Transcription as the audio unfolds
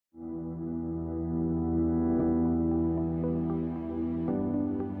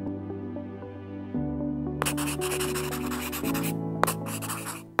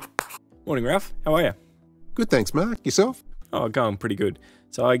Morning, Ralph. How are you? Good, thanks, Mark. Yourself? Oh, going pretty good.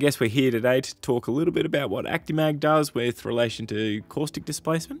 So I guess we're here today to talk a little bit about what ACTI-Mag does with relation to caustic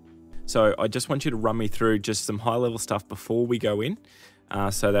displacement. So I just want you to run me through just some high-level stuff before we go in,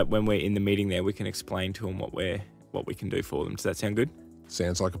 so that when we're in the meeting there, we can explain to them what we can do for them. Does that sound good?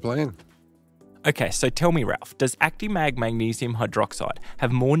 Sounds like a plan. Okay, so tell me, Ralph, does ACTI-Mag Magnesium Hydroxide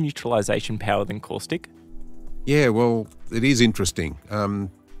have more neutralisation power than caustic? Yeah, well, it is interesting.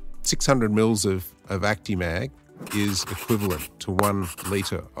 600 mils of ACTI-Mag is equivalent to 1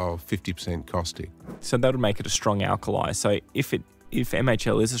 litre of 50% caustic. So that would make it a strong alkali. So if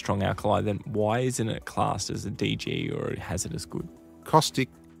MHL is a strong alkali, then why isn't it classed as a DG or a hazardous good? Caustic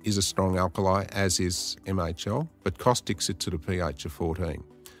is a strong alkali, as is MHL, but caustic sits at a pH of 14.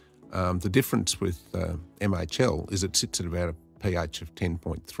 The difference with MHL is it sits at about a pH of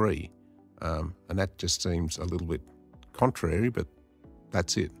 10.3, and that just seems a little bit contrary, but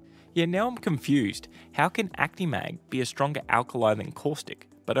that's it. Yeah, now I'm confused. How can ACTI-Mag be a stronger alkali than caustic,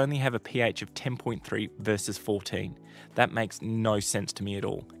 but only have a pH of 10.3 versus 14? That makes no sense to me at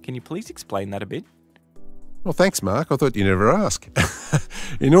all. Can you please explain that a bit? Well, thanks, Mark. I thought you'd never ask.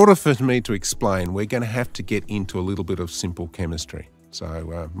 In order for me to explain, we're going to have to get into a little bit of simple chemistry.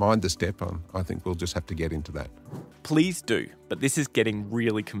 So mind the step on. I think we'll just have to get into that. Please do, but this is getting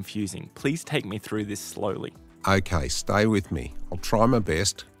really confusing. Please take me through this slowly. Okay, stay with me. I'll try my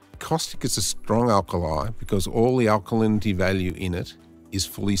best. Caustic is a strong alkali because all the alkalinity value in it is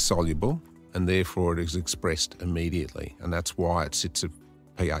fully soluble and therefore it is expressed immediately, and that's why it sits at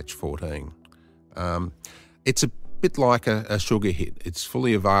pH 14. It's a bit like a sugar hit. It's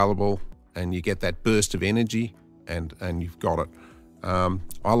fully available and you get that burst of energy and you've got it.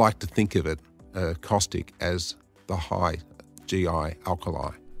 I like to think of it, caustic, as the high GI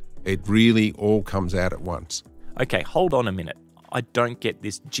alkali. It really all comes out at once. Okay, hold on a minute. I don't get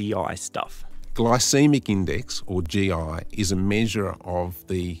this GI stuff. Glycemic index, or GI, is a measure of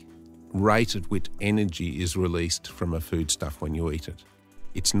the rate at which energy is released from a foodstuff when you eat it.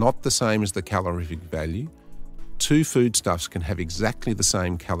 It's not the same as the calorific value. Two foodstuffs can have exactly the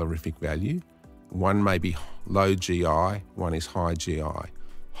same calorific value. One may be low GI, one is high GI.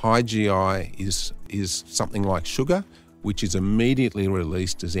 High GI is something like sugar, which is immediately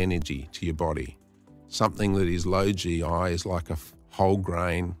released as energy to your body. Something that is low GI is like a whole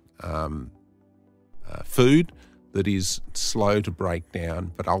grain food that is slow to break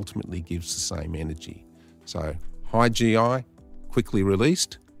down, but ultimately gives the same energy. So high GI, quickly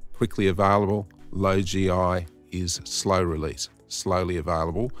released, quickly available. Low GI is slow release, slowly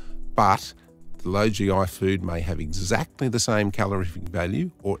available, but the low GI food may have exactly the same calorific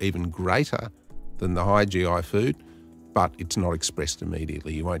value or even greater than the high GI food, but it's not expressed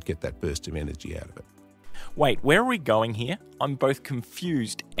immediately. You won't get that burst of energy out of it. Wait, where are we going here? I'm both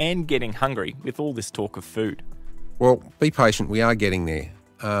confused and getting hungry with all this talk of food. Well, be patient, we are getting there.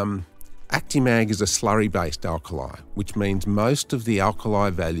 ACTI-Mag is a slurry-based alkali, which means most of the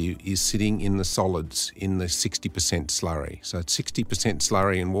alkali value is sitting in the solids in the 60% slurry. So it's 60%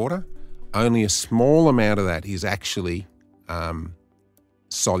 slurry in water. Only a small amount of that is actually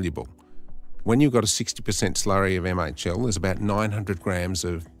soluble. When you've got a 60% slurry of MHL, there's about 900 grams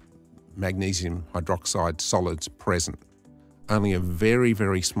of magnesium hydroxide solids present. Only a very,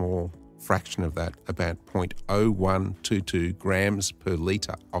 very small fraction of that, about 0.0122 grams per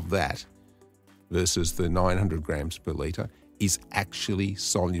litre of that versus the 900 grams per litre, is actually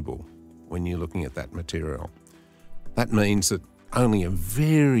soluble when you're looking at that material. That means that only a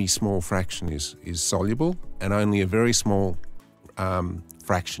very small fraction is soluble and only a very small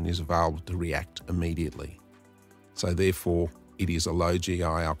fraction is available to react immediately. So therefore, it is a low GI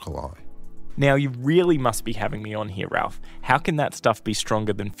alkali. Now you really must be having me on here, Ralph. How can that stuff be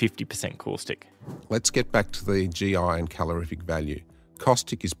stronger than 50% caustic? Let's get back to the GI and calorific value.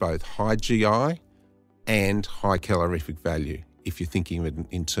 Caustic is both high GI and high calorific value, if you're thinking of it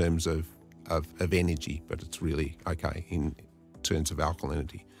in terms of energy, but it's really okay in terms of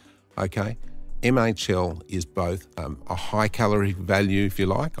alkalinity. Okay, MHL is both a high calorific value, if you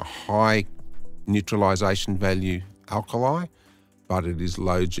like, a high neutralisation value alkali, but it is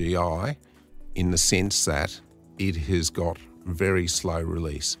low GI in the sense that it has got very slow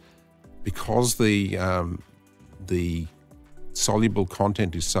release. Because the soluble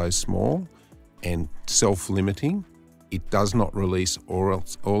content is so small and self-limiting, it does not release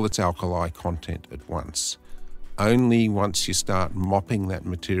all its alkali content at once. Only once you start mopping that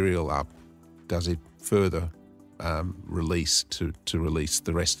material up does it further release to release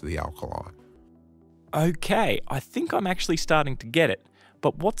the rest of the alkali. Okay, I think I'm actually starting to get it.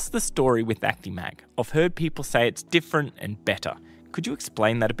 But what's the story with ACTI-Mag? I've heard people say it's different and better. Could you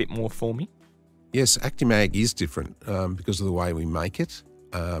explain that a bit more for me? Yes, ACTI-Mag is different because of the way we make it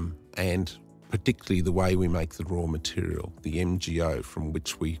and particularly the way we make the raw material, the MgO, from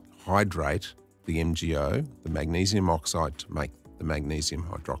which we hydrate the MgO, the magnesium oxide, to make the magnesium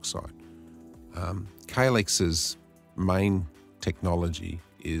hydroxide. Calix's main technology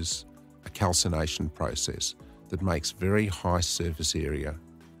is a calcination process that makes very high surface area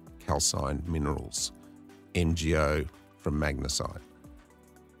calcined minerals, MgO from magnesite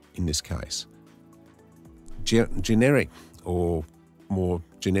in this case. Generic or more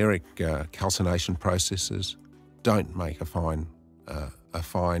generic calcination processes don't make a fine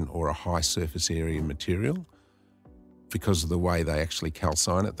or a high surface area material because of the way they actually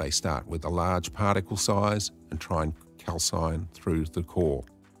calcine it. They start with a large particle size and try and calcine through the core,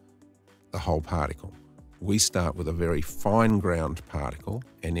 the whole particle. We start with a very fine ground particle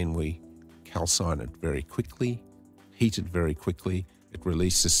and then we calcine it very quickly, heat it very quickly. It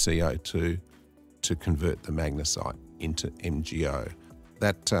releases CO2 to convert the magnesite into MgO.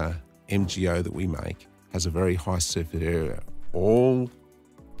 That MgO that we make has a very high surface area. All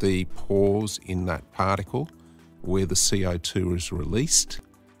the pores in that particle where the CO2 is released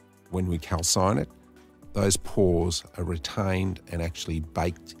when we calcine it, those pores are retained and actually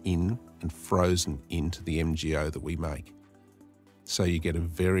baked in and frozen into the MgO that we make. So you get a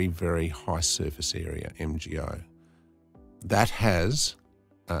very, very high surface area MgO. That has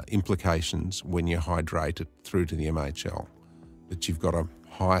implications when you hydrate it through to the MHL, that you've got a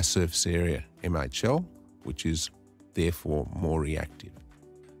higher surface area MHL, which is therefore more reactive.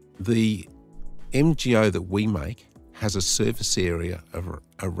 The MgO that we make has a surface area of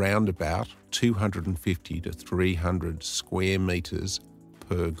around about 250 to 300 square metres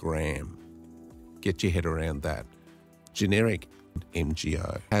per gram. Get your head around that. Generic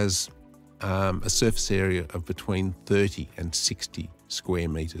MgO has a surface area of between 30 and 60 square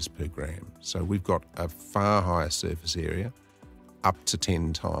metres per gram. So we've got a far higher surface area, up to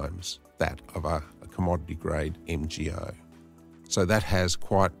 10 times that of a commodity grade MgO. So that has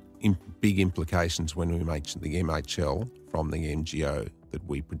quite big implications when we make the MHL from the MgO that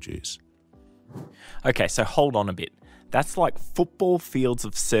we produce. Okay, so hold on a bit. That's like football fields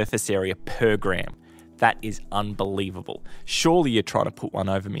of surface area per gram. That is unbelievable. Surely you're trying to put one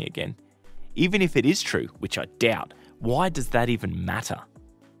over me again. Even if it is true, which I doubt, why does that even matter?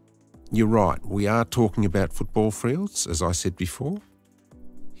 You're right, we are talking about football fields, as I said before.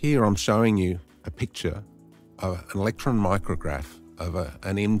 Here I'm showing you a picture of an electron micrograph of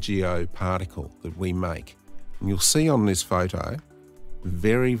an MgO particle that we make. And you'll see on this photo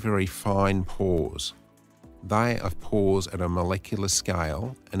very, very fine pores. They are pores at a molecular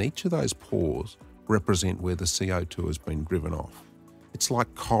scale, and each of those pores represent where the CO2 has been driven off. It's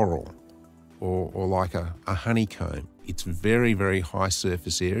like coral or like a honeycomb. It's very, very high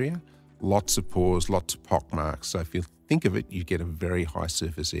surface area, lots of pores, lots of pock marks. So if you think of it, you get a very high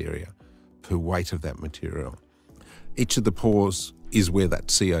surface area per weight of that material. Each of the pores is where that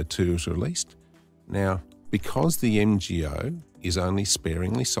CO2 is released. Now, because the MgO is only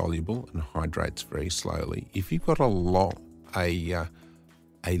sparingly soluble and hydrates very slowly, if you've got a low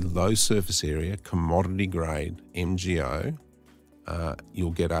surface area, commodity grade MgO,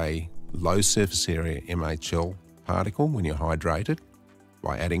 you'll get a low surface area MHL particle when you hydrate it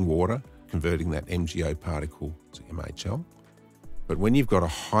by adding water, converting that MgO particle to MHL. But when you've got a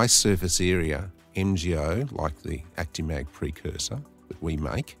high surface area MgO, like the ACTI-Mag precursor that we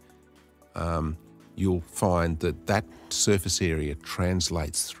make, you'll find that that surface area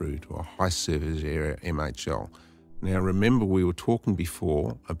translates through to a high surface area MHL. Now remember, we were talking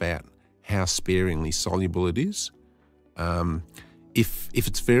before about how sparingly soluble it is. If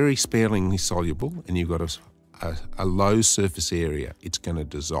it's very sparingly soluble and you've got a low surface area, it's going to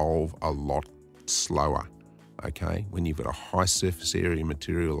dissolve a lot slower, okay? When you've got a high surface area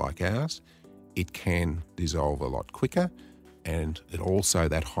material like ours, it can dissolve a lot quicker, and it also,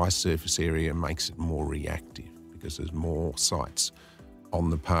 that high surface area makes it more reactive because there's more sites on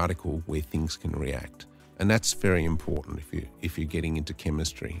the particle where things can react. And that's very important if you're getting into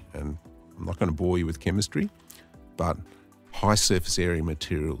chemistry. And I'm not going to bore you with chemistry, but high surface area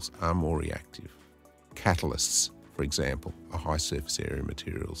materials are more reactive. Catalysts, for example, are high surface area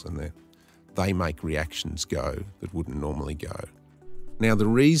materials, and they make reactions go that wouldn't normally go. Now, the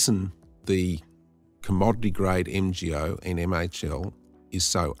reason the commodity grade MgO and MHL is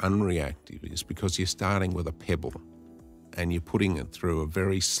so unreactive is because you're starting with a pebble and you're putting it through a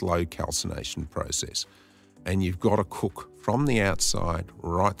very slow calcination process, and you've got to cook from the outside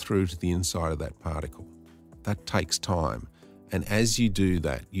right through to the inside of that particle. That takes time, and as you do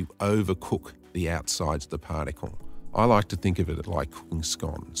that, you overcook the outsides of the particle. I like to think of it like cooking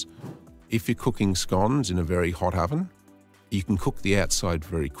scones. If you're cooking scones in a very hot oven, you can cook the outside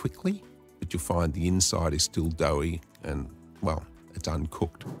very quickly, but you'll find the inside is still doughy and, well, it's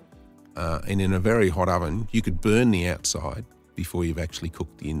uncooked. And in a very hot oven, you could burn the outside before you've actually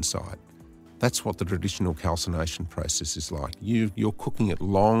cooked the inside. That's what the traditional calcination process is like. You're cooking it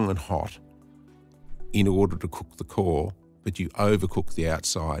long and hot in order to cook the core, but you overcook the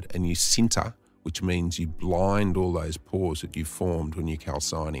outside and you sinter, which means you blind all those pores that you formed when you're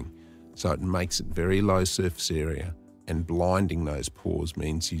calcining. So it makes it very low surface area, and blinding those pores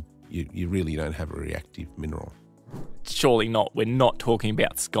means you really don't have a reactive mineral. Surely not. We're not talking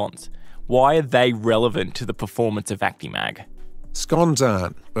about scones. Why are they relevant to the performance of ACTI-Mag? Scones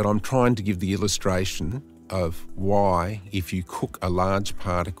aren't, but I'm trying to give the illustration of why, if you cook a large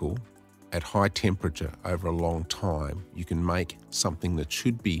particle at high temperature over a long time, you can make something that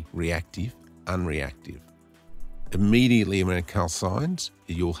should be reactive, unreactive. Immediately when it calcines,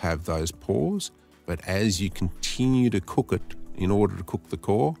 you'll have those pores, but as you continue to cook it in order to cook the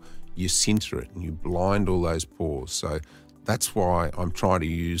core, you sinter it and you blind all those pores. So that's why I'm trying to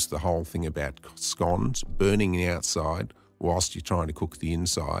use the whole thing about scones, burning the outside whilst you're trying to cook the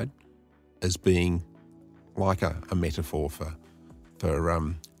inside, as being like a metaphor for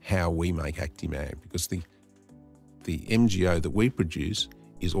how we make ACTI-Mag, because the MgO that we produce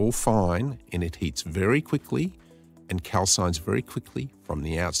is all fine and it heats very quickly and calcines very quickly from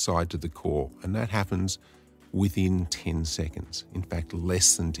the outside to the core, and that happens within 10 seconds. In fact,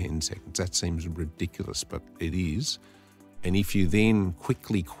 less than 10 seconds. That seems ridiculous, but it is. And if you then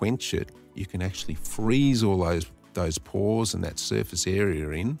quickly quench it, you can actually freeze all those pores and that surface area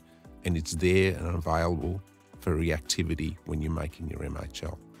in, and it's there and available for reactivity when you're making your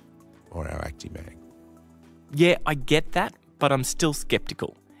MHL or our ACTI-Mag. Yeah, I get that, but I'm still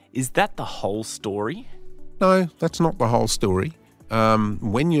skeptical. Is that the whole story? No, that's not the whole story.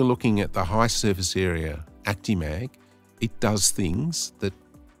 When you're looking at the high surface area ACTI-Mag, it does things that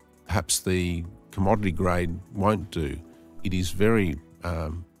perhaps the commodity grade won't do. It is very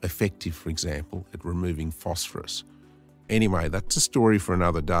effective, for example, at removing phosphorus. Anyway, that's a story for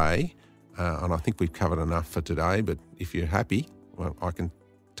another day, and I think we've covered enough for today, but if you're happy, well, I can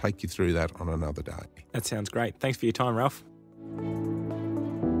take you through that on another day. That sounds great. Thanks for your time, Ralph.